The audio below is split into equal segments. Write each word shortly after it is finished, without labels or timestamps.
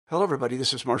Hello, everybody.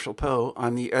 This is Marshall Poe.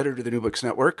 I'm the editor of the New Books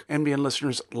Network. NBN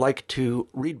listeners like to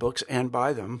read books and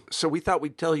buy them. So we thought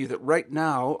we'd tell you that right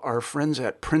now, our friends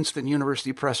at Princeton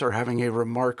University Press are having a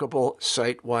remarkable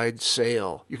site-wide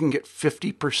sale. You can get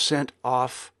 50%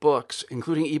 off books,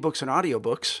 including ebooks and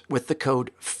audiobooks, with the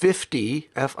code 50,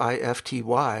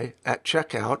 F-I-F-T-Y, at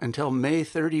checkout until May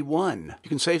 31. You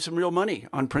can save some real money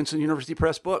on Princeton University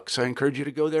Press books. I encourage you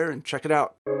to go there and check it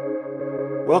out.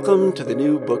 Welcome to the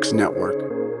New Books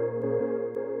Network.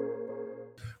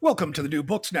 Welcome to the New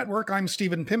Books Network. I'm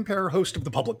Stephen Pimper, host of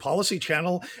the Public Policy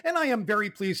Channel, and I am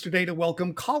very pleased today to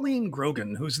welcome Colleen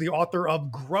Grogan, who's the author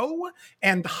of Grow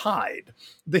and Hide,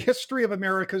 The History of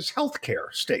America's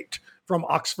Healthcare State, from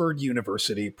Oxford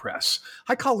University Press.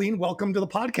 Hi, Colleen. Welcome to the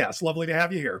podcast. Lovely to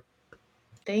have you here.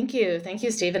 Thank you. Thank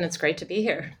you, Stephen. It's great to be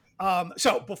here.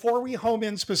 So before we home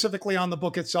in specifically on the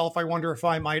book itself, I wonder if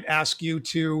I might ask you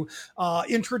to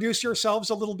introduce yourselves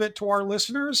a little bit to our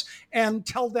listeners and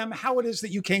tell them how it is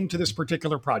that you came to this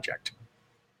particular project.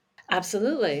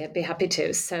 Absolutely. I'd be happy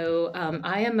to. So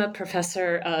I am a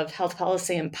professor of health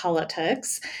policy and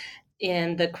politics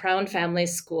in the Crown Family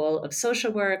School of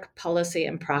Social Work, Policy,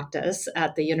 and Practice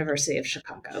at the University of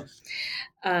Chicago.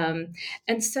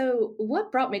 And so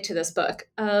what brought me to this book?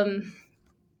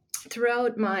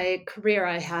 Throughout my career,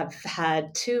 I have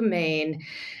had two main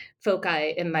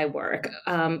foci in my work.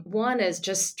 One is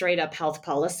just straight up health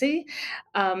policy.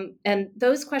 And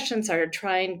those questions are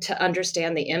trying to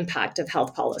understand the impact of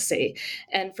health policy.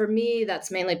 And for me, that's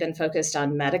mainly been focused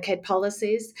on Medicaid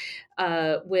policies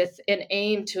with an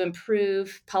aim to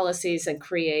improve policies and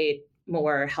create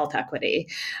more health equity.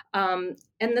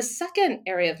 And the second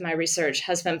area of my research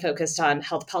has been focused on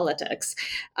health politics,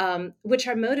 which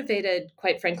are motivated,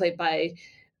 quite frankly, by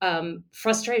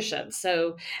frustration.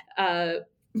 So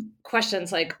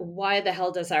questions like, why the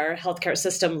hell does our healthcare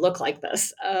system look like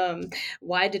this?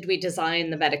 Why did we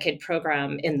design the Medicaid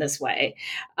program in this way?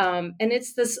 And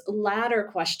it's this latter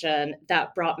question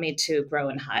that brought me to Grow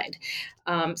and Hide.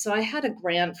 So I had a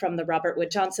grant from the Robert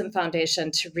Wood Johnson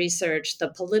Foundation to research the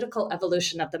political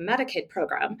evolution of the Medicaid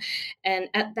program. And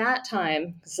at that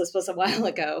time, because this was a while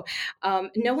ago,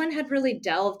 no one had really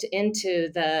delved into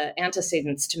the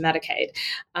antecedents to Medicaid.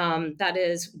 That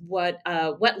is what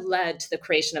led to the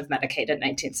creation of Medicaid in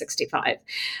 1965.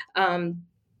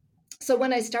 So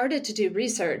when I started to do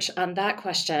research on that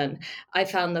question, I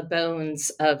found the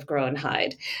bones of Grow and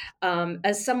Hide.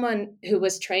 As someone who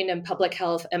was trained in public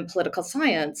health and political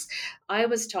science, I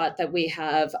was taught that we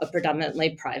have a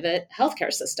predominantly private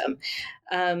healthcare system.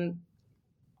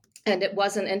 And it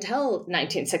wasn't until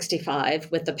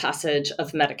 1965, with the passage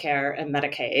of Medicare and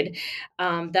Medicaid,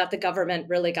 that the government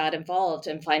really got involved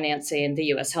in financing the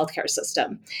U.S. healthcare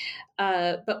system.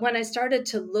 But when I started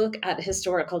to look at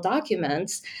historical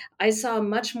documents, I saw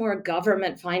much more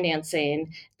government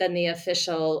financing than the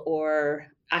official or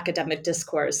academic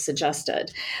discourse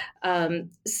suggested.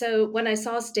 So when I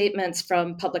saw statements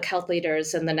from public health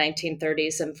leaders in the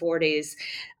 1930s and 40s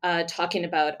talking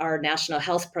about our national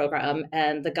health program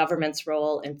and the government's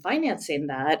role in financing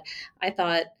that, I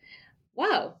thought,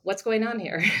 wow, what's going on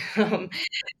here?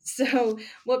 So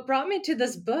what brought me to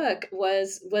this book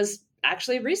was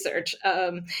actually research.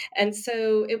 And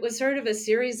so it was sort of a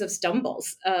series of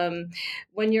stumbles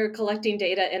when you're collecting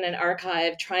data in an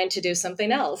archive, trying to do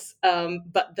something else.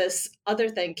 But this other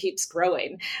thing keeps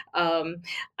growing.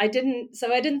 I didn't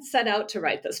set out to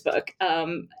write this book.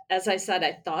 As I said,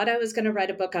 I thought I was going to write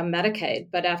a book on Medicaid,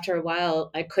 but after a while,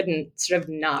 I couldn't sort of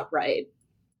not write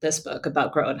this book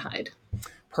about Grow and Hide.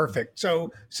 Perfect.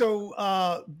 So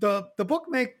the book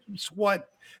makes what,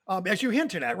 as you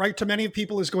hinted at, right, to many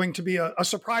people is going to be a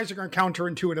surprising or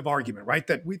counterintuitive argument, right?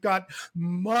 That we've got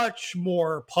much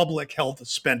more public health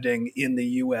spending in the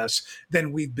U.S.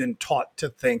 than we've been taught to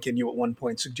think. And you at one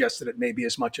point suggested it may be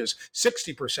as much as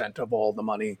 60% of all the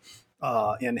money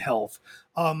in health.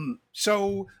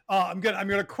 So I'm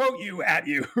gonna quote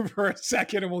you for a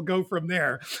second, and we'll go from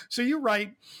there. So you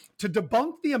write, to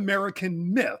debunk the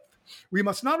American myth, we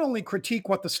must not only critique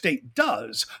what the state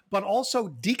does, but also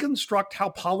deconstruct how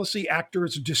policy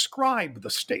actors describe the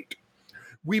state.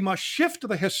 We must shift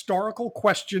the historical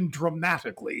question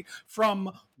dramatically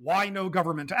from why no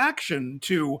government action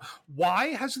to why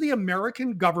has the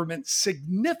American government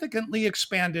significantly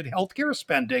expanded healthcare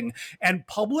spending and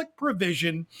public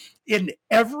provision in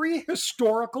every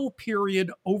historical period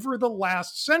over the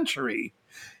last century,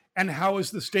 and how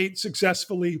has the state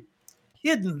successfully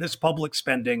hidden this public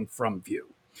spending from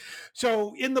view?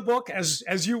 So in the book,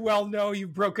 as you well know,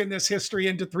 you've broken this history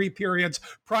into three periods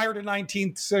prior to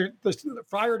 1930,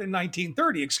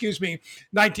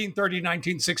 1930,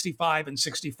 1965, and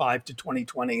 65 to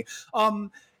 2020.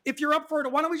 if you're up for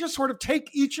it, why don't we just sort of take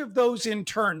each of those in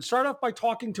turn? Start off by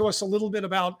talking to us a little bit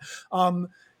about,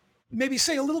 maybe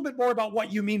say a little bit more about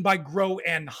what you mean by grow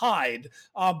and hide,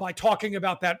 by talking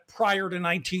about that prior to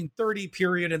 1930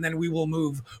 period, and then we will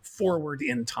move forward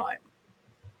in time.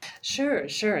 Sure,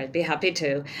 I'd be happy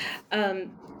to.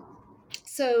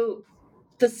 So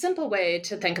the simple way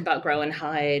to think about grow and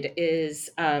hide is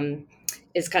kind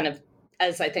of,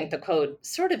 as I think the quote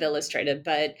sort of illustrated,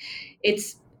 but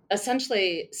it's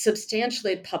essentially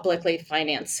substantially publicly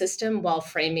financed system while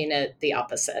framing it the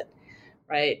opposite,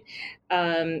 right?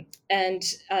 And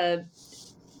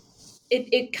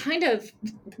it kind of,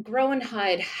 grow and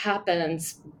hide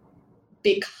happens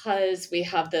because we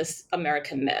have this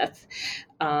American myth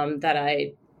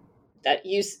that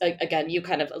you, again, you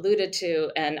kind of alluded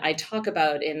to, and I talk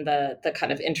about in the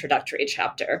kind of introductory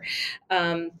chapter.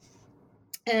 What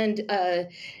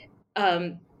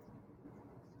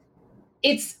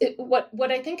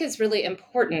I think is really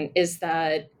important is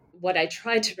that what I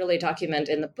try to really document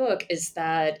in the book is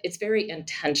that it's very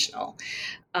intentional.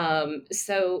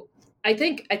 So I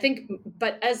think,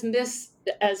 but as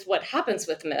what happens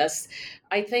with myths,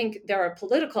 I think there are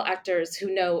political actors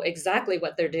who know exactly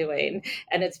what they're doing,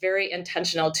 and it's very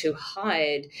intentional to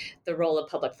hide the role of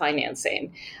public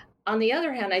financing. On the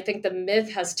other hand, I think the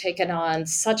myth has taken on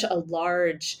such a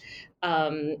large,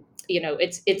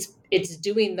 it's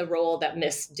doing the role that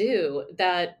myths do,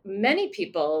 that many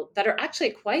people that are actually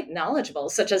quite knowledgeable,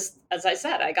 such as I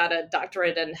said, I got a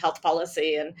doctorate in health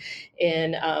policy and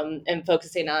in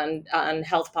focusing on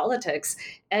health politics,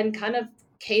 and kind of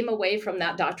came away from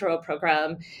that doctoral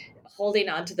program holding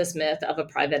on to this myth of a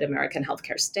private American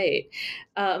healthcare state.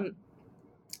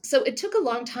 So it took a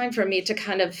long time for me to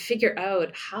kind of figure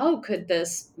out how could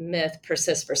this myth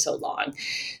persist for so long.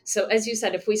 So as you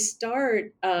said, if we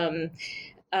start, why?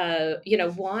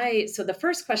 So the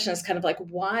first question is kind of like,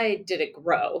 why did it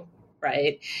grow,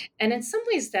 right? And in some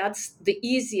ways, that's the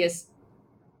easiest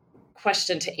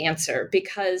question to answer,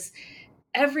 because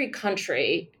every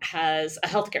country has a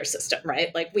healthcare system,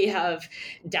 right? Like we have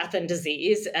death and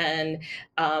disease, and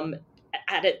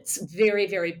at its very,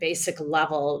 very basic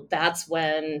level, that's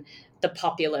when the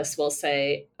populace will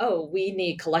say, oh, we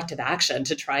need collective action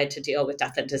to try to deal with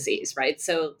death and disease, right?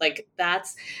 So like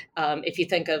that's, if you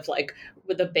think of like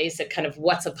with the basic kind of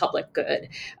what's a public good,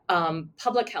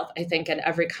 public health, I think in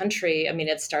every country, I mean,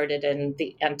 it started in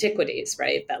the antiquities,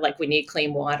 right? That like we need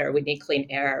clean water, we need clean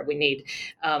air, we need,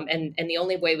 and the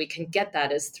only way we can get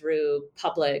that is through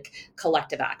public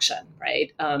collective action,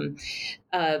 right?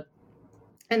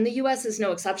 And the US is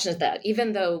no exception to that.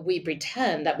 Even though we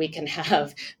pretend that we can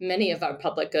have many of our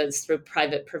public goods through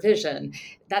private provision,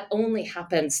 that only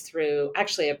happens through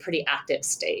actually a pretty active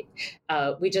state.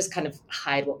 We just kind of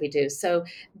hide what we do. So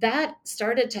that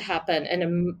started to happen in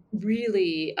a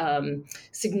really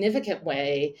significant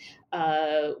way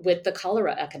with the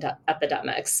cholera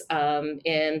epidemics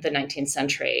in the 19th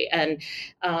century. And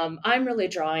I'm really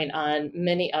drawing on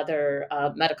many other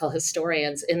medical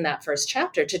historians in that first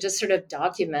chapter to just sort of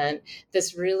document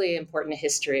this really important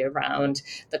history around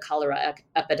the cholera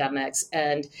epidemics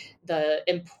and the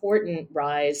important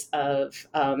rise of,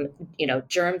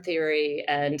 germ theory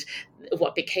and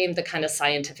what became the kind of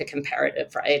scientific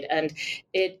imperative, right? And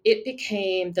it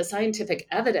became the scientific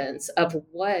evidence of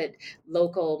what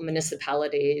local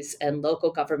municipalities and local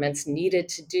governments needed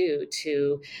to do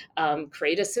to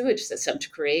create a sewage system, to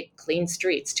create clean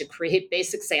streets, to create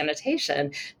basic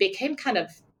sanitation, became kind of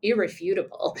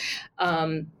irrefutable.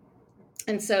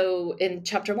 And so in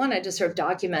chapter 1, I just sort of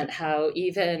document how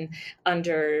even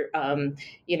under,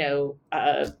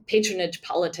 patronage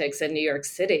politics in New York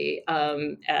City,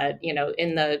 in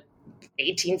the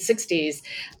 1860s,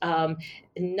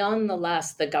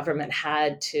 nonetheless, the government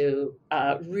had to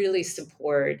really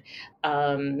support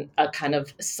a kind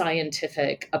of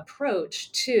scientific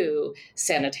approach to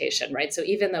sanitation, right? So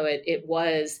even though it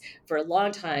was for a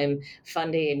long time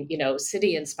funding,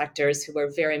 city inspectors who were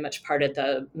very much part of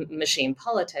the machine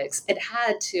politics, it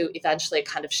had to eventually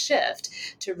kind of shift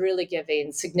to really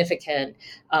giving significant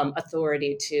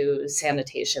authority to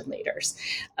sanitation leaders.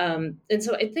 And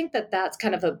so I think that that's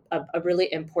kind of a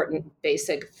really important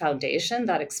basic foundation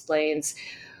that explains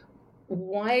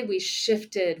why we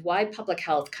shifted, why public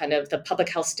health, kind of the public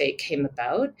health state came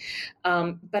about.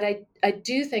 But I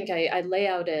do think I lay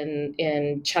out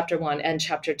in chapter 1 and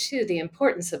chapter 2 the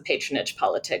importance of patronage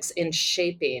politics in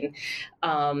shaping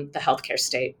the healthcare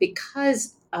state,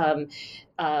 because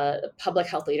public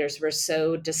health leaders were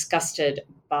so disgusted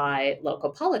by local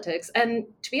politics. And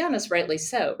to be honest, rightly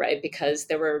so, right? Because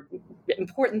there were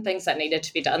important things that needed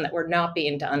to be done that were not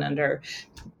being done under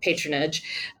patronage.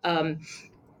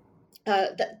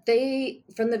 that they,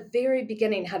 from the very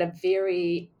beginning, had a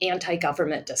very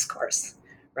anti-government discourse,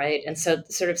 right? And so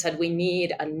sort of said, we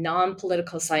need a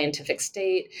non-political scientific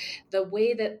state. The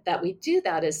way that we do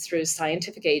that is through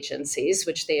scientific agencies,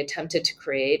 which they attempted to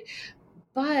create,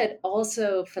 but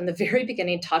also from the very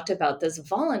beginning talked about this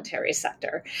voluntary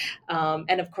sector.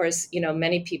 And of course,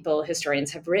 many people,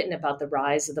 historians, have written about the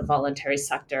rise of the voluntary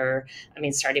sector. I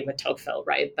mean, starting with Tocqueville,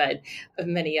 right? But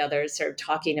many others are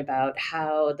talking about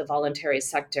how the voluntary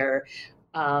sector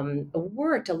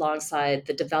worked alongside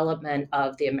the development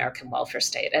of the American welfare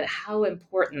state and how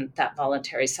important that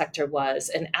voluntary sector was,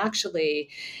 and actually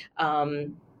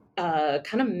kind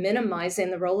of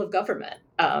minimizing the role of government.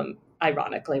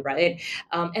 Ironically, right?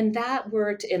 And that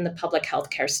worked in the public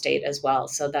healthcare state as well,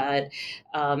 so that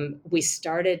we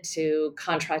started to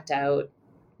contract out.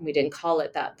 We didn't call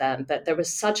it that then, but there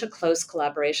was such a close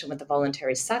collaboration with the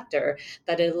voluntary sector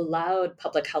that it allowed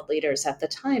public health leaders at the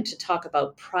time to talk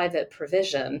about private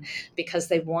provision, because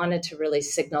they wanted to really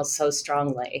signal so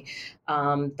strongly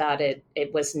that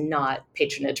it was not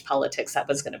patronage politics that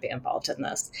was going to be involved in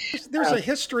this. There's a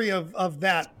history of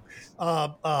that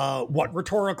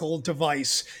rhetorical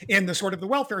device in the sort of the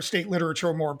welfare state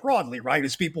literature more broadly, right?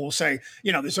 As people will say,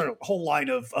 there's a whole line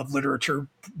of literature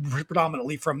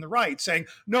predominantly from the right saying,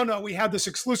 no, we had this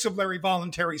exclusively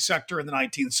voluntary sector in the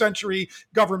 19th century.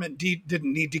 Government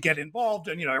didn't need to get involved,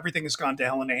 and everything has gone to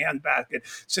hell in a handbasket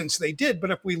since they did.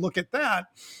 But if we look at that,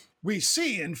 we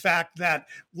see, in fact, that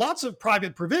lots of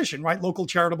private provision, right? Local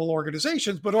charitable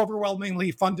organizations, but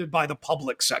overwhelmingly funded by the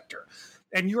public sector.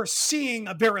 And you're seeing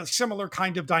a very similar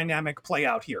kind of dynamic play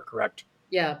out here, correct?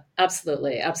 Yeah,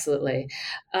 absolutely. Absolutely.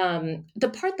 The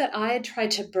part that I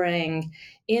tried to bring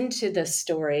into this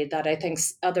story that I think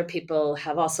other people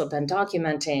have also been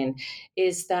documenting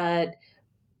is that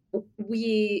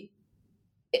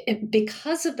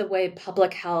because of the way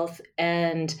public health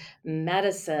and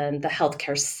medicine, the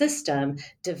healthcare system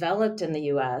developed in the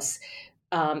US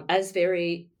as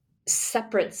very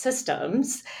separate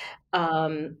systems,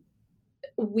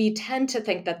 we tend to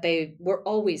think that they were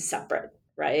always separate,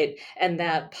 right? And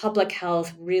that public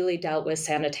health really dealt with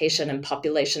sanitation and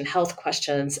population health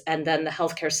questions. And then the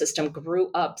healthcare system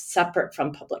grew up separate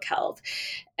from public health.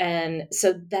 And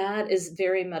so that is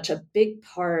very much a big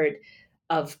part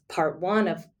of part one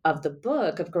of the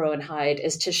book of Grow and Hide,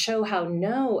 is to show how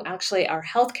no, actually our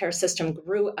healthcare system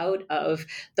grew out of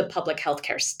the public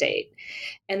healthcare state.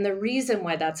 And the reason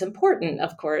why that's important,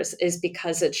 of course, is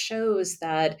because it shows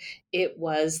that it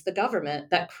was the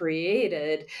government that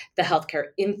created the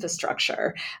healthcare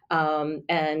infrastructure,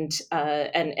 and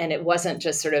it wasn't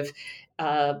just sort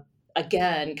of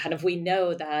again, kind of, we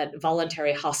know that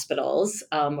voluntary hospitals,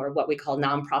 or what we call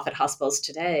nonprofit hospitals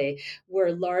today,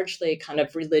 were largely kind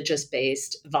of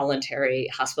religious-based voluntary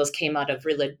hospitals, came out of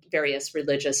various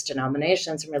religious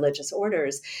denominations and religious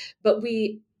orders. But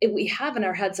we have in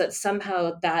our heads that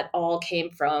somehow that all came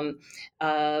from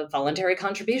voluntary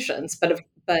contributions,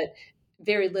 but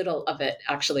very little of it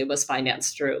actually was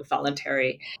financed through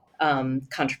voluntary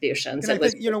contributions. And I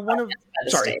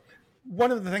think,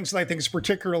 one of the things that I think is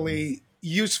particularly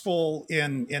useful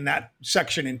in that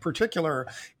section in particular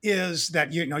is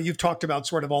that, you've talked about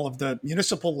sort of all of the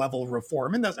municipal level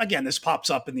reform. And again, this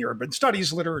pops up in the urban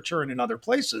studies literature and in other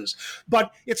places.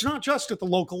 But it's not just at the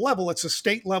local level, it's a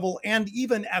state level and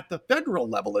even at the federal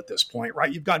level at this point,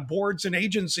 right? You've got boards and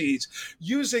agencies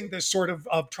using this sort of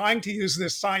trying to use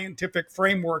this scientific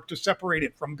framework to separate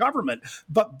it from government,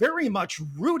 but very much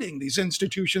rooting these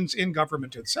institutions in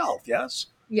government itself, yes?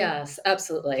 Yes,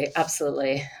 absolutely,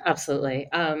 absolutely, absolutely.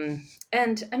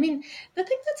 And I mean, the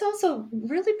thing that's also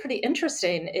really pretty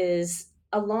interesting is,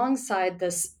 alongside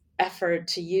this effort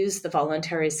to use the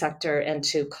voluntary sector and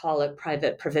to call it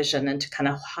private provision and to kind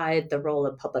of hide the role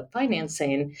of public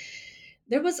financing,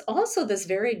 there was also this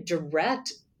very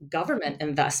direct government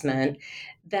investment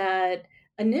that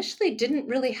initially didn't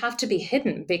really have to be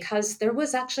hidden, because there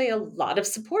was actually a lot of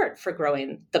support for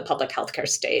growing the public healthcare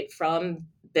state from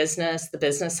the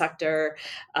business sector,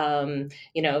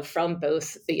 from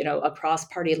both, across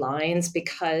party lines,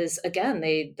 because again,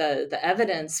 the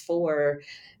evidence for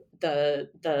the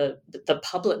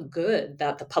public good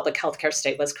that the public healthcare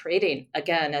state was creating,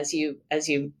 again, as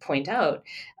you point out,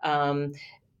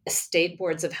 state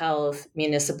boards of health,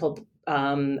 municipal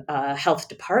health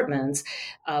departments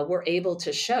were able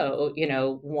to show,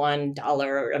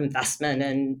 $1 investment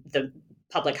in the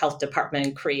public health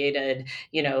department created,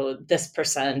 this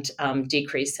percent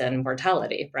decrease in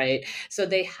mortality, right? So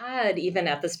they had, even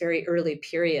at this very early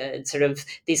period, sort of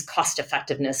these cost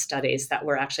effectiveness studies that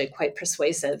were actually quite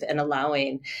persuasive in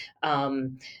allowing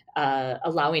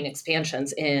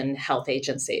expansions in health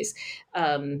agencies.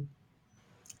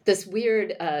 This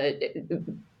weird,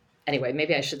 anyway,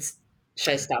 maybe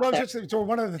should I stop Well, there? just so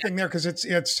one other thing there, because it's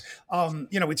it's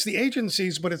the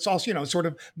agencies, but it's also sort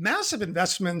of massive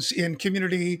investments in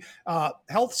community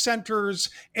health centers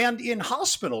and in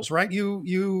hospitals, right?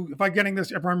 If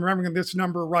I'm remembering this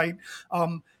number right,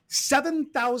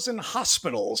 7,000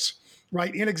 hospitals,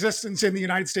 right, in existence in the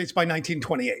United States by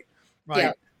 1928,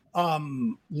 right? Yeah.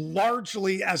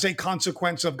 Largely as a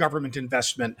consequence of government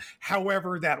investment.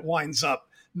 However, that winds up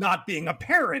not being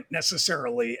apparent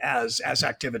necessarily as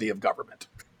activity of government.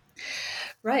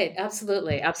 Right.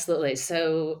 Absolutely. Absolutely.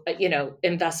 So,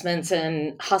 investments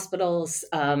in hospitals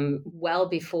well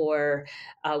before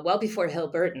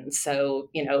Hill-Burton. So,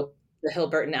 the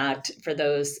Hill-Burton Act, for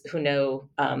those who know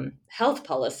health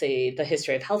policy, the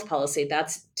history of health policy,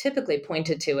 that's typically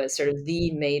pointed to as sort of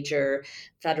the major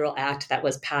federal act that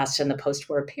was passed in the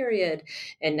post-war period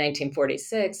in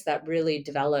 1946 that really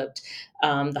developed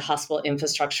the hospital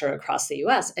infrastructure across the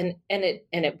U.S. and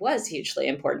it was hugely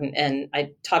important, and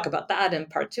I talk about that in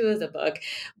part 2 of the book.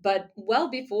 But well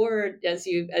before, as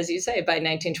you say, by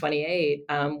 1928,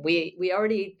 we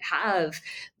already have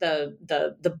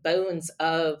the bones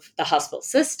of the hospital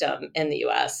system in the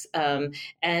U.S.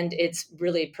 And it's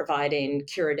really providing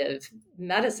curative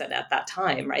medicine at that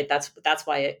time, right? That's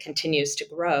why it continues to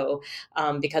grow,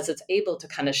 because it's able to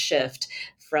kind of shift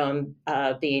from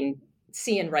being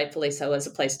seen, rightfully so, as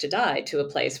a place to die to a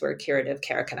place where curative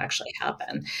care can actually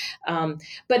happen.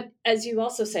 But as you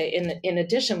also say, in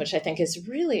addition, which I think is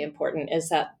really important, is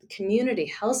that community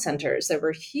health centers, there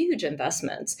were huge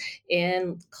investments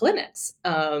in clinics.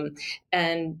 And,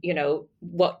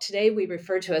 what today we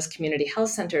refer to as community health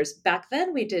centers, back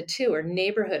then we did too, or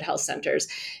neighborhood health centers,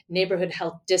 neighborhood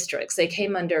health districts. They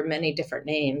came under many different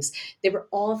names. They were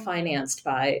all financed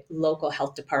by local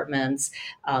health departments,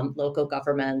 local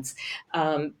governments.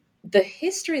 The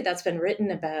history that's been written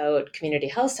about community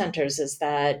health centers is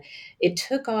that it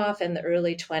took off in the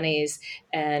early 20s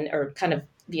or kind of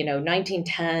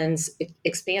 1910s, it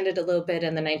expanded a little bit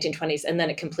in the 1920s, and then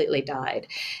it completely died.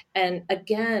 And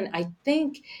again, I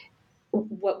think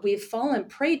what we've fallen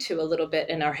prey to a little bit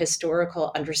in our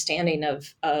historical understanding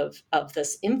of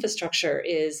this infrastructure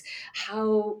is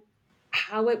how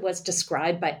it was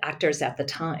described by actors at the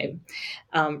time,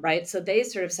 right? So they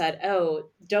sort of said, "Oh,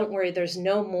 don't worry, there's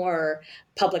no more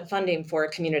public funding for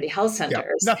community health centers.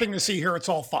 Yeah, nothing to see here. It's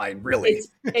all fine, really."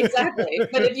 Exactly.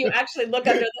 But if you actually look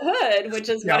under the hood, which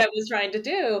is what I was trying to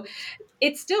do,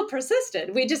 it still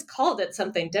persisted. We just called it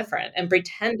something different and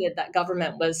pretended that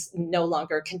government was no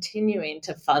longer continuing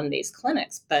to fund these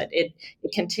clinics, but it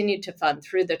continued to fund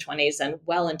through the 20s and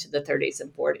well into the 30s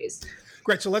and 40s.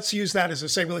 Great. So let's use that as a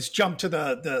segue. Let's jump to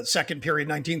the second period,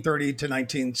 1930 to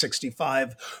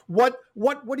 1965. What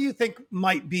do you think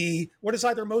might be, what is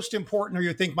either most important or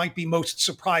you think might be most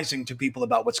surprising to people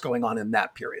about what's going on in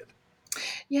that period?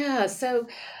 Yeah. So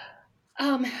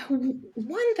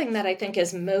one thing that I think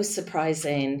is most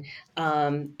surprising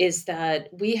is that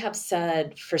we have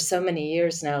said for so many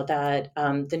years now that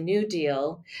the New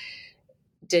Deal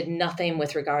did nothing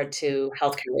with regard to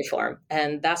healthcare reform.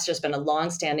 And that's just been a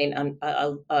longstanding,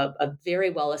 a very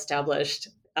well-established,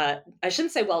 I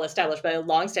shouldn't say well-established, but a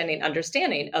longstanding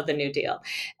understanding of the New Deal.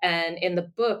 And in the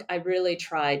book, I really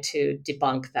try to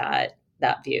debunk that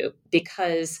view,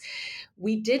 because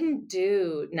we didn't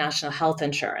do national health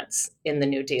insurance in the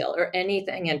New Deal or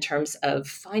anything in terms of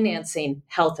financing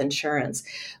health insurance.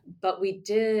 But we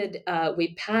did,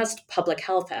 we passed public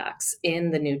health acts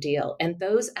in the New Deal. And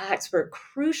those acts were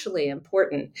crucially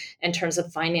important in terms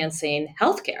of financing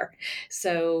healthcare.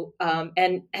 So,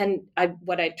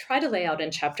 what I try to lay out in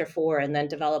chapter 4 and then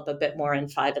develop a bit more in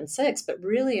 5 and 6, but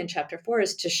really in chapter 4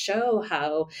 is to show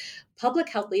how public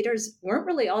health leaders weren't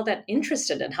really all that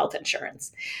interested in health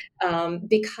insurance,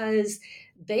 because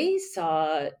they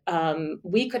saw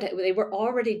they were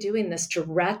already doing this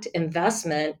direct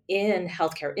investment in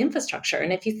healthcare infrastructure.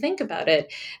 And if you think about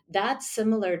it, that's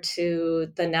similar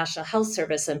to the National Health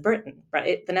Service in Britain,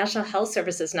 right? The National Health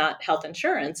Service is not health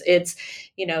insurance. It's,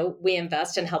 we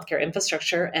invest in healthcare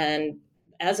infrastructure and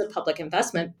as a public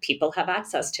investment, people have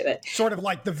access to it. Sort of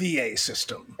like the VA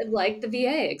system. Like the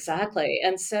VA, exactly.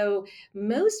 And so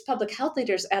most public health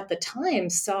leaders at the time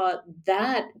saw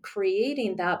that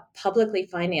creating that publicly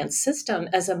financed system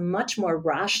as a much more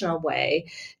rational way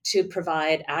to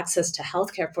provide access to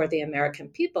healthcare for the American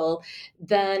people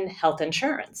than health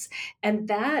insurance. And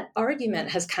that argument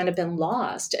has kind of been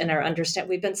lost in our understanding.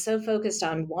 We've been so focused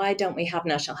on why don't we have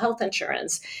national health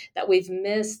insurance that we've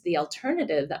missed the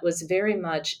alternative that was very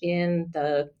much in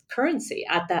the currency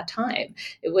at that time.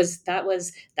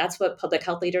 That's what public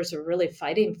health leaders were really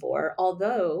fighting for.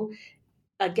 Although,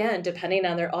 again, depending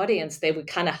on their audience, they would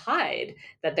kind of hide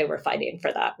that they were fighting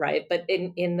for that, right? But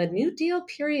in the New Deal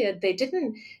period, they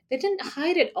didn't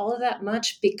hide it all that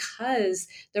much because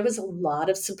there was a lot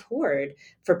of support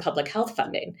for public health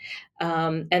funding.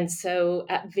 And so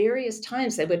at various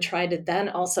times, they would try to then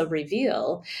also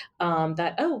reveal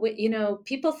that,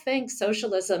 people think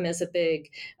socialism is a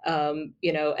big,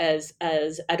 as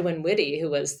Edwin Whitty, who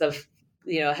was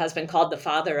has been called the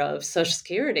father of Social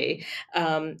Security.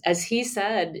 As he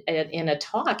said in a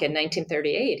talk in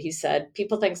 1938, he said,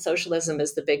 people think socialism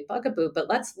is the big bugaboo, but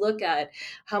let's look at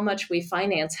how much we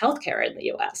finance healthcare in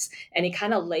the US. And he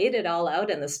kind of laid it all out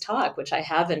in this talk, which I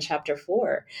have in chapter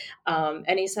 4.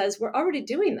 And he says, we're already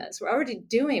doing this. We're already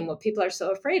doing what people are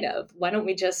so afraid of. Why don't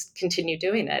we just continue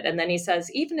doing it? And then he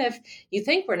says, even if you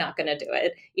think we're not going to do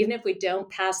it, even if we don't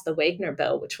pass the Wagner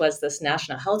bill, which was this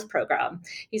national health program,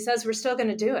 he says, we're still going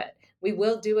to do it. We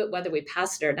will do it whether we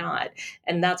pass it or not.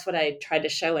 And that's what I tried to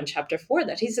show in chapter 4,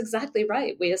 that he's exactly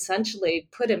right. We essentially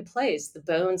put in place the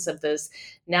bones of this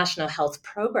national health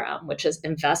program, which is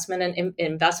investment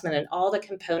in all the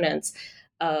components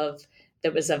of.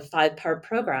 There was a 5-part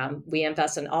program. We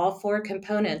invest in all 4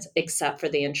 components except for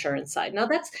the insurance side. Now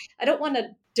I don't want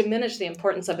to diminish the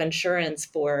importance of insurance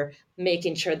for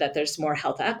making sure that there's more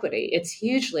health equity. It's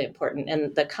hugely important.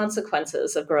 And the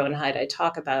consequences of Grow and Hide I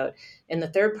talk about in the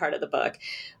 3rd part of the book.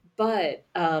 But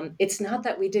it's not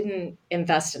that we didn't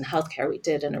invest in healthcare. We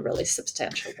did in a really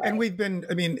substantial way. And we've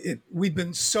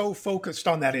been so focused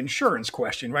on that insurance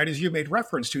question, right? As you made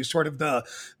reference to, sort of the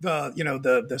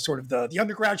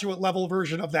undergraduate level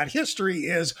version of that history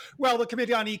is, well, the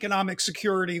Committee on Economic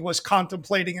Security was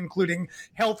contemplating including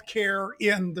healthcare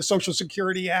in the Social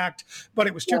Security Act, but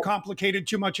it was too complicated,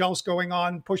 too much else going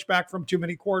on, pushback from too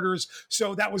many quarters.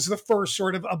 So that was the first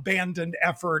sort of abandoned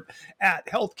effort at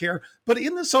healthcare. But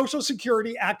in the Social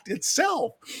Security Act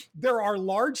itself, there are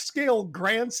large-scale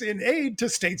grants in aid to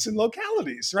states and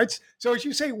localities, right? So as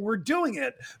you say, we're doing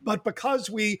it, but because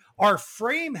our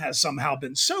frame has somehow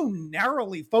been so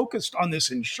narrowly focused on this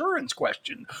insurance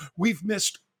question, we've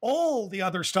missed all the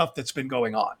other stuff that's been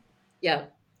going on. Yeah.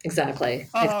 Exactly.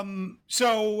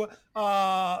 So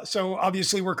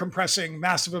obviously we're compressing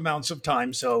massive amounts of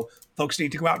time. So folks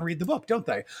need to go out and read the book, don't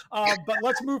they? But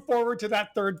let's move forward to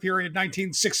that 3rd period,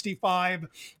 1965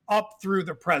 up through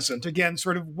the present. Again,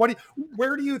 sort of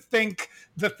where do you think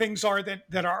the things are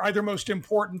that are either most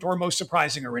important or most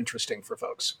surprising or interesting for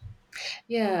folks?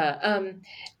 Yeah.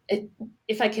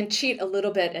 If I can cheat a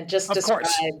little bit and just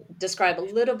describe a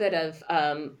little bit of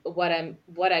what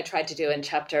I tried to do in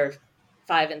chapter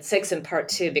 5 and 6 in part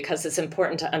 2, because it's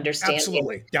important to understand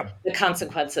the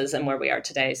consequences and where we are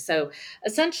today. So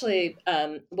essentially,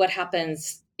 what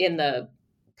happens in the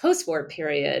post-war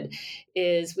period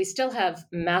is we still have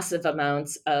massive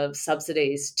amounts of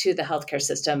subsidies to the healthcare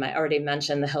system. I already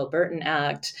mentioned the Hill-Burton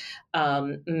Act,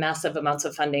 massive amounts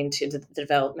of funding to the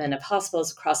development of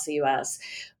hospitals across the U.S.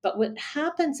 But what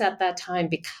happens at that time,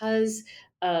 because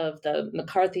of the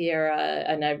McCarthy era,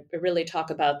 and I really talk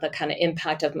about the kind of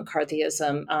impact of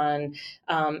McCarthyism on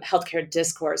healthcare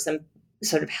discourse and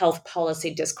sort of health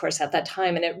policy discourse at that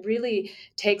time. And it really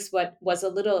takes what was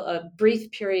a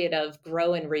brief period of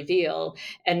grow and reveal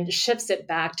and shifts it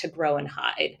back to grow and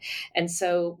hide. And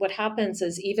so what happens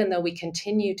is, even though we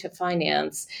continue to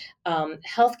finance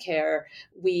healthcare,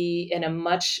 we, in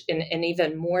an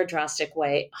even more drastic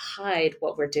way, hide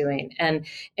what we're doing. And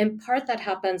in part, that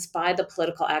happens by the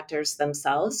political actors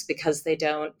themselves, because they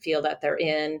don't feel that they're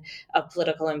in a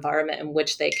political environment in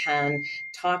which they can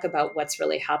talk about what's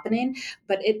really happening.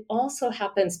 But it also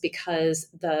happens because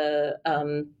the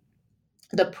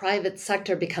private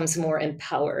sector becomes more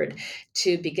empowered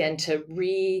to begin to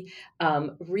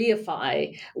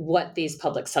reify what these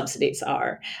public subsidies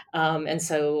are. And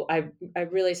so I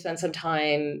really spent some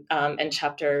time in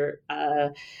chapter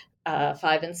 5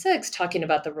 and 6 talking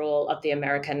about the role of the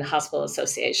American Hospital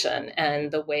Association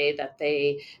and the way that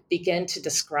they begin to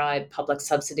describe public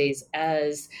subsidies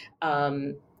as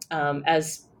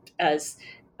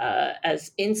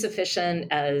as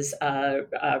insufficient as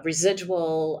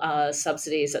residual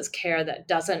subsidies, as care that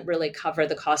doesn't really cover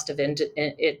the cost of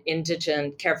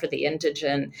indigent care for the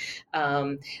indigent,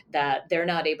 that they're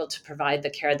not able to provide the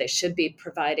care they should be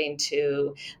providing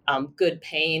to good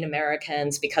paying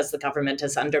Americans because the government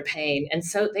is underpaying. And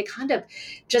so they kind of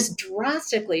just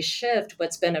drastically shift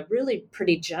what's been a really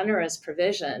pretty generous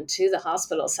provision to the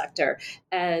hospital sector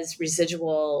as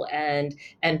residual and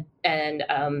kind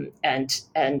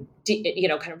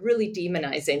of really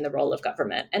demonizing the role of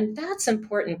government. And that's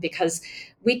important because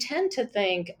we tend to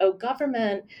think, oh,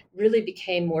 government really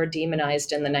became more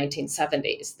demonized in the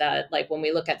 1970s. That, like, when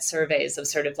we look at surveys of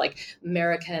sort of like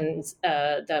Americans,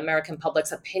 the American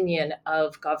public's opinion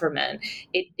of government,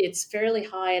 it's fairly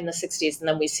high in the 60s, and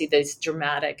then we see this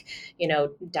dramatic,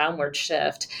 downward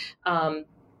shift.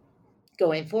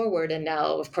 Going forward. And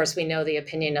now, of course, we know the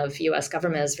opinion of U.S.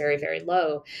 government is very, very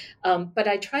low. But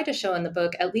I try to show in the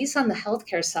book, at least on the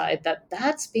healthcare side, that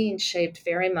that's being shaped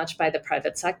very much by the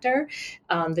private sector,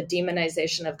 the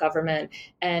demonization of government,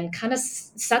 and kind of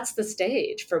sets the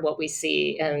stage for what we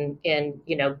see in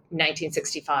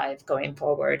 1965 going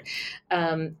forward.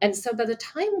 And so by the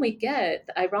time we get,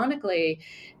 ironically,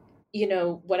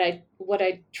 what I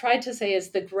tried to say is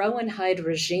the grow and hide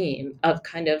regime of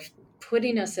kind of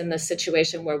putting us in this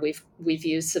situation where we've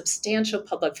used substantial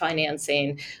public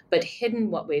financing but hidden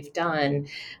what we've done,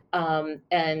 and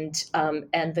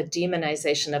the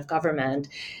demonization of government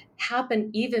happened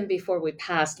even before we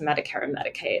passed Medicare and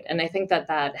Medicaid. And I think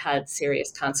that had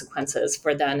serious consequences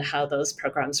for then how those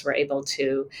programs were able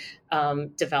to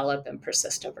develop and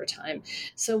persist over time.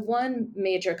 So one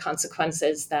major consequence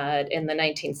is that in the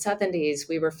 1970s,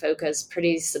 we were focused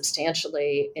pretty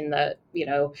substantially in the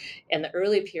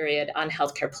early period on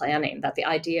healthcare planning, that the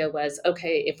idea was,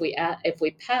 okay, if we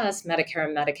pass Medicare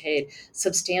and Medicaid,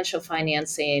 substantial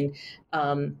financing,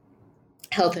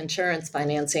 health insurance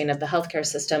financing of the healthcare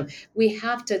system,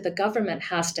 the government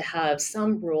has to have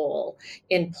some role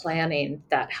in planning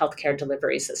that healthcare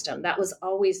delivery system. That was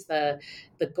always the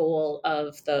goal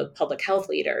of the public health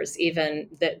leaders, even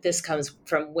that this comes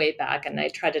from way back, and I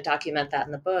try to document that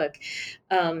in the book.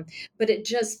 But it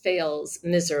just fails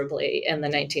miserably in the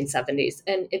 1970s.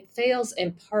 And it fails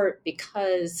in part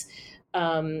because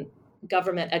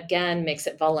government again makes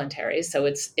it voluntary, so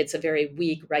it's a very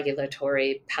weak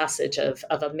regulatory passage of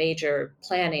a major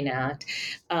planning act,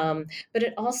 but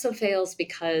it also fails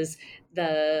because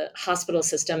the hospital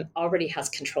system already has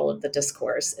control of the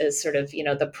discourse, is sort of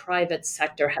the private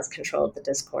sector has control of the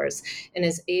discourse and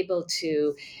is able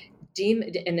to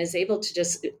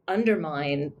just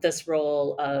undermine this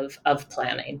role of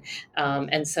planning,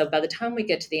 and so by the time we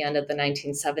get to the end of the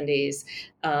 1970s,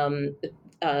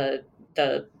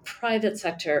 the private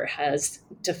sector has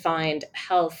defined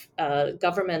health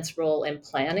government's role in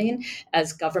planning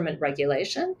as government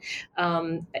regulation,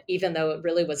 even though it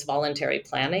really was voluntary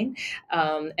planning.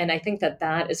 And I think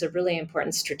that is a really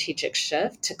important strategic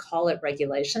shift to call it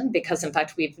regulation, because in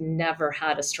fact, we've never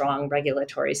had a strong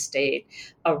regulatory state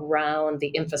around the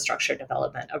infrastructure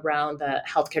development, around the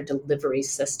healthcare delivery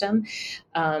system.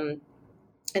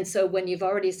 And so when you've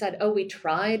already said, oh, we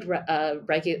tried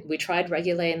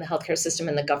regulating the healthcare system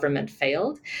and the government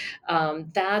failed,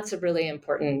 that's a really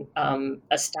important,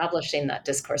 establishing that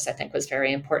discourse, I think, was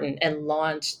very important and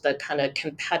launched the kind of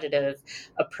competitive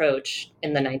approach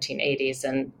in the 1980s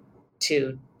and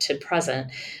to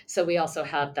present. So we also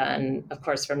have then, of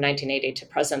course, from 1980 to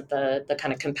present, the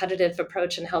kind of competitive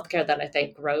approach in healthcare that I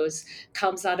think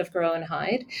comes out of Grow and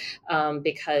Hide,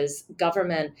 because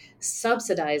government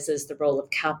subsidizes the role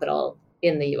of capital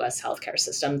in the U.S. healthcare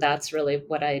system. That's really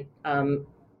what I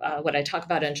talk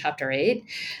about in Chapter 8,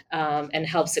 and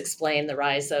helps explain the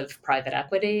rise of private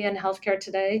equity in healthcare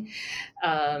today.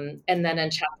 And then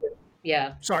in Chapter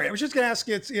Yeah. Sorry, I was just going to ask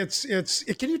you,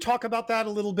 can you talk about that a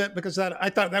little bit? Because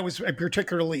I thought that was a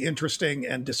particularly interesting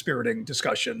and dispiriting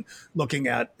discussion, looking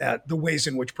at the ways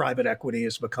in which private equity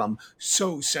has become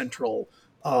so central,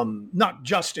 not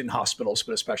just in hospitals,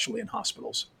 but especially in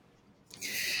hospitals.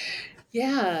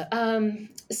 Yeah.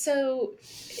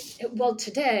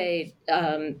 Today,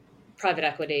 private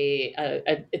equity,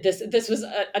 this was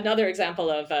another example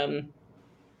of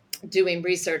doing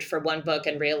research for one book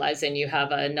and realizing you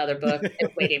have another book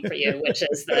waiting for you, which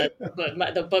is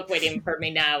the book waiting for me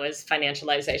now is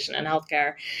Financialization in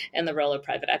Healthcare and the Role of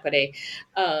Private Equity.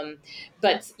 So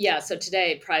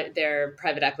today their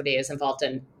private equity is involved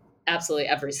in absolutely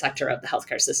every sector of the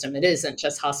healthcare system. It isn't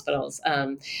just hospitals.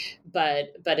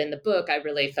 But in the book, I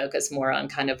really focus more on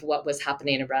kind of what was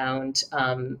happening around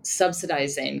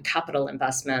subsidizing capital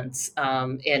investments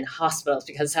in hospitals,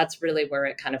 because that's really where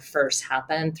it kind of first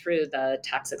happened through the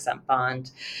tax-exempt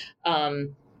bond.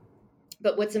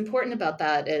 But what's important about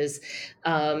that is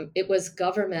it was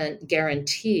government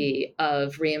guarantee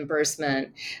of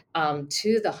reimbursement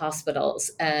to the hospitals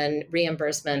and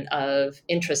reimbursement of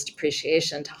interest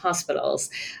depreciation to hospitals.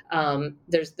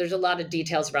 There's a lot of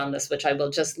details around this, which I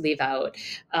will just leave out.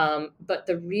 But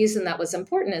the reason that was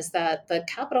important is that the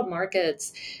capital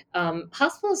markets,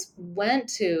 hospitals went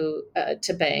to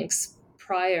banks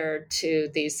prior to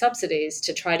these subsidies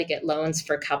to try to get loans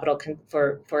for capital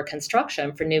for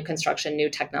construction, for new construction, new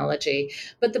technology.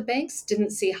 But the banks didn't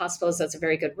see hospitals as a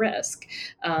very good risk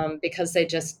because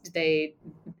it's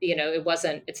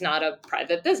not a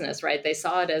private business, right? They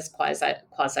saw it as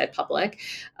quasi public,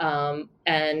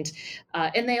 and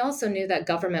they also knew that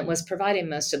government was providing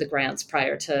most of the grants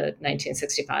prior to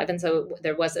 1965, and so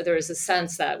there was a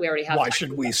sense that we already have. Why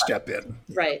should we step in?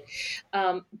 Right,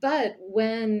 but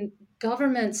when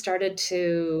government started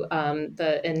to,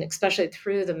 and especially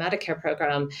through the Medicare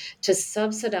program, to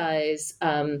subsidize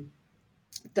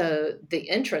the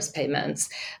interest payments,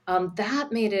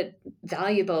 that made it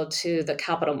valuable to the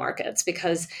capital markets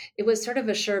because it was sort of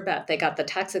a sure bet. They got the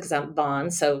tax exempt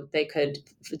bond, so they could,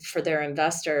 for their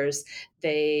investors,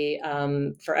 they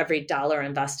for every dollar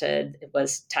invested, it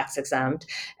was tax exempt,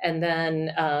 and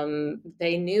then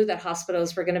they knew that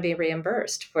hospitals were going to be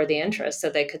reimbursed for the interest,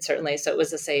 so they could certainly. So it was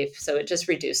so it just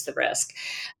reduced the risk.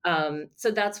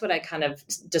 So that's what I kind of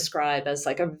describe as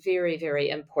like a very, very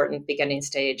important beginning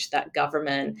stage that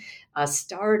government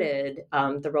started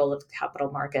the role of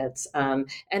capital markets, and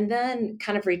then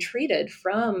kind of retreated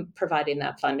from providing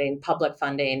that funding, public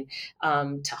funding,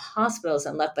 to hospitals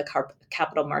and let the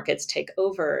capital markets take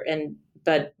over,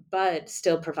 but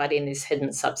still providing these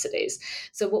hidden subsidies.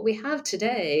 So what we have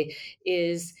today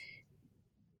is,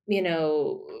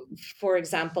 for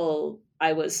example,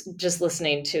 I was just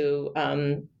listening to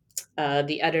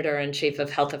the editor-in-chief of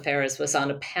Health Affairs was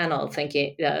on a panel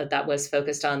that was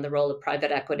focused on the role of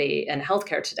private equity in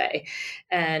healthcare today.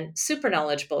 And super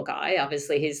knowledgeable guy.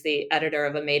 Obviously, he's the editor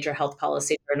of a major health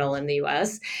policy journal in the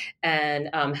U.S. and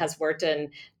has worked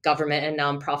in government and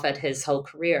nonprofit his whole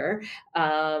career.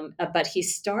 But he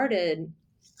started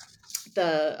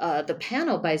the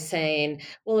panel by saying,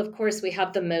 well, of course, we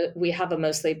have a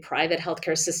mostly private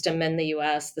healthcare system in the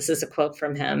U.S. This is a quote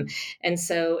from him. And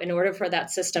so in order for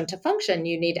that system to function,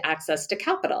 you need access to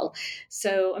capital.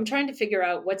 So I'm trying to figure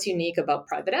out what's unique about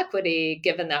private equity,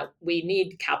 given that we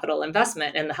need capital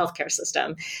investment in the healthcare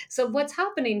system. So what's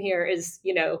happening here is,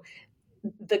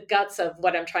 the guts of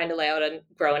what I'm trying to lay out and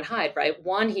Grow and Hide, right?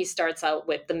 One, he starts out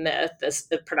with the myth,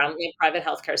 the predominantly private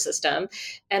healthcare system.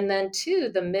 And then two,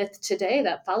 the myth today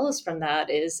that follows from that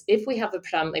is if we have a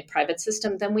predominantly private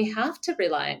system, then we have to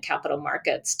rely on capital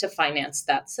markets to finance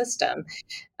that system.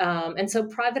 And so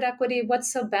private equity,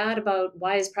 what's so bad about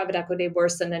why is private equity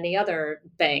worse than any other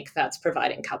bank that's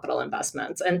providing capital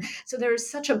investments? And so there's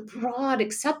such a broad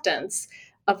acceptance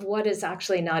of what is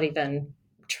actually not even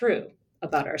true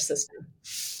about our system.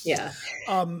 Yeah.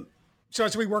 So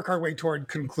as we work our way toward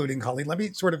concluding, Colleen, let me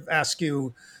sort of ask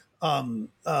you,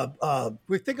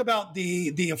 we think about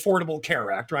the Affordable Care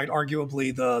Act, right?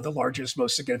 Arguably the largest,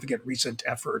 most significant recent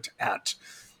effort at,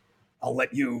 I'll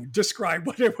let you describe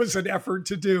what it was an effort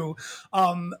to do.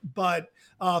 But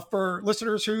for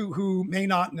listeners who may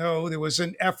not know, there was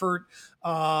an effort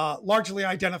largely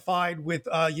identified with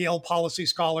a Yale policy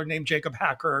scholar named Jacob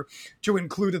Hacker to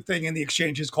include a thing in the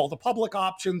exchanges called the public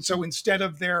option. So instead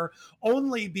of there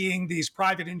only being these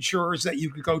private insurers that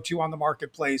you could go to on the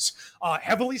marketplace,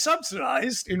 heavily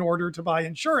subsidized in order to buy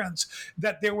insurance,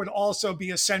 that there would also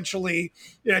be essentially,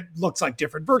 it looks like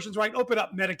different versions, right? Open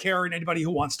up Medicare and anybody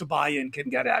who wants to buy in can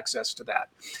get access to that.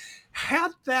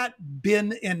 Had that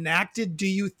been enacted, do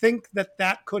you think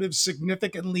that could have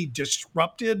significantly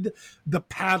disrupted the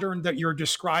pattern that you're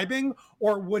describing,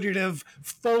 or would it have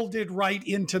folded right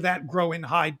into that Grow and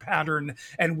Hide pattern?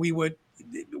 And what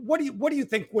do you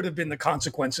think would have been the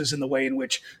consequences in the way in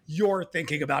which you're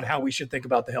thinking about how we should think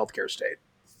about the healthcare state?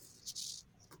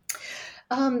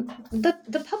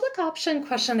 The public option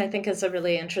question, I think, is a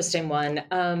really interesting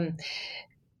one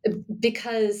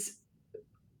because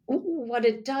what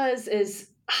it does is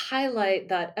highlight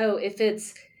that, if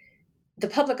it's the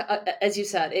public, as you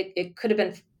said, it could have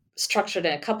been structured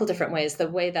in a couple different ways. The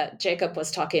way that Jacob was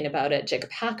talking about it,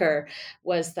 Jacob Hacker,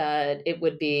 was that it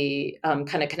would be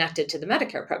kind of connected to the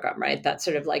Medicare program, right? That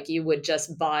sort of like you would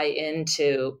just buy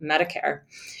into Medicare.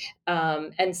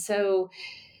 And so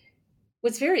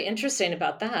what's very interesting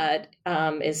about that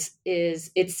is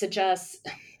it suggests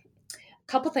a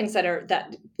couple things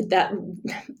that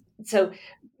so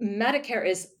Medicare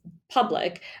is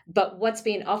public, but what's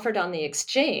being offered on the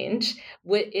exchange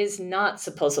is not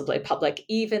supposedly public,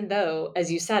 even though,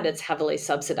 as you said, it's heavily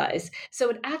subsidized. So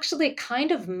it actually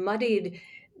kind of muddied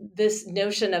this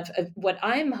notion of what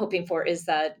I'm hoping for is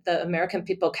that the American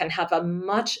people can have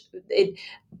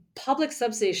public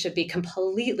subsidy should be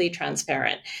completely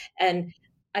transparent. And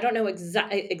I don't know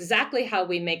exactly how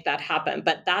we make that happen,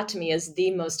 but that to me is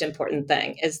the most important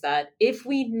thing, is that if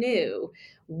we knew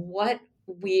what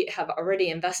we have already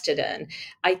invested in,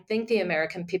 I think the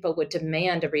American people would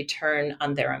demand a return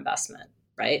on their investment,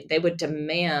 right? They would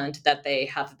demand that they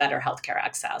have better healthcare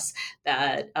access,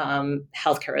 that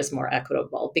healthcare is more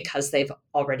equitable because they've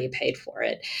already paid for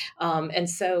it. And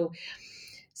so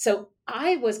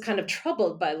I was kind of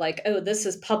troubled by like, oh, this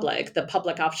is public. The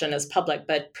public option is public,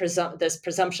 but this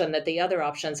presumption that the other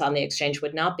options on the exchange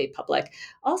would not be public.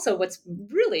 Also, what's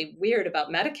really weird about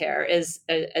Medicare is,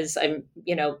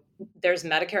 there's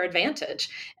Medicare Advantage.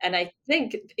 And I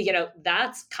think,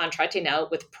 that's contracting out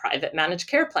with private managed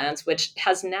care plans, which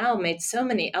has now made so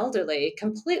many elderly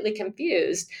completely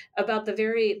confused about the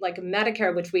very like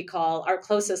Medicare, which we call our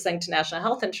closest thing to national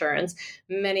health insurance.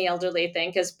 Many elderly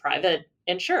think is private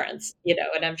insurance,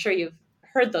 and I'm sure you've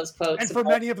heard those quotes. And for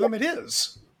many of them, it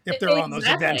is, if they're on those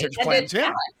Advantage plans.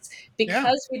 Yeah.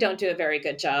 Because we don't do a very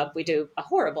good job. We do a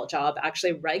horrible job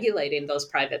actually regulating those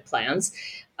private plans.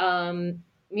 They're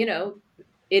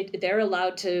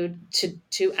allowed to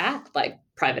act like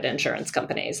private insurance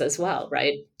companies as well,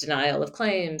 right? Denial of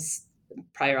claims,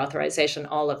 prior authorization,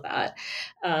 all of that.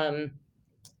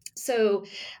 So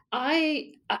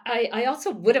I also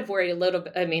would have worried a little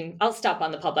bit. I mean, I'll stop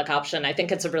on the public option. I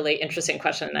think it's a really interesting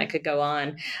question, and I could go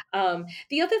on.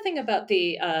 The other thing about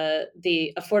the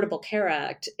Affordable Care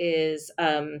Act is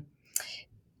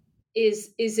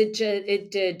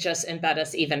it did just embed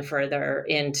us even further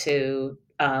into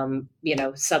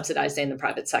subsidizing the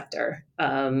private sector,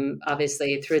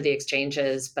 obviously through the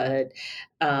exchanges, but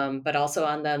also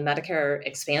on the Medicare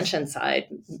expansion side,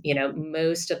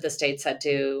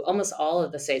 almost all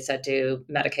of the states that do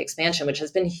Medicaid expansion, which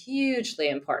has been hugely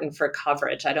important for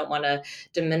coverage. I don't want to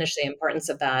diminish the importance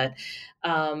of that.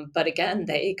 But again,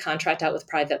 they contract out with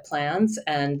private plans,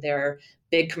 and they're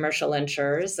big commercial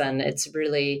insurers, and it's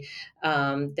really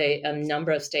a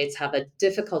number of states have a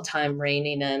difficult time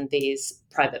reining in these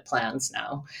private plans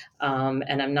now,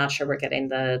 and I'm not sure we're getting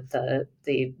the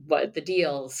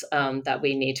deals that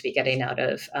we need to be getting out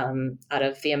of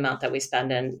the amount that we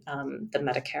spend in the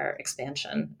Medicare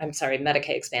expansion. I'm sorry,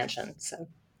 Medicaid expansion.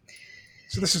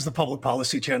 So this is the Public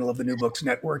Policy Channel of the New Books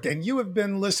Network, and you have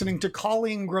been listening to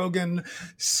Colleen Grogan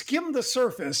skim the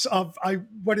surface of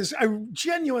what is a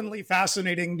genuinely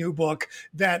fascinating new book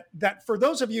that for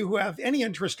those of you who have any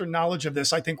interest or knowledge of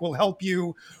this, I think will help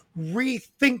you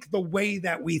rethink the way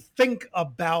that we think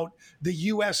about the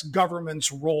U.S.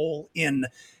 government's role in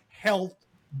health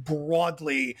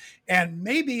broadly. And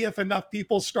maybe if enough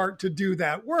people start to do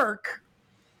that work,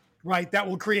 right, that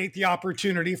will create the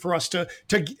opportunity for us to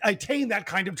attain that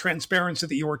kind of transparency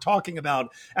that you were talking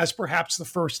about as perhaps the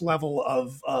first level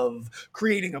of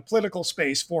creating a political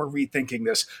space for rethinking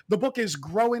this. The book is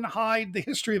Grow and Hide, The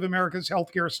History of America's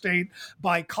Healthcare State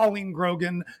by Colleen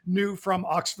Grogan, new from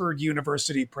Oxford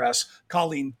University Press.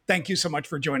 Colleen, thank you so much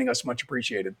for joining us. Much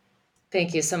appreciated.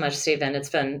 Thank you so much, Stephen. It's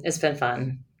been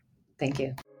fun. Thank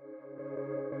you.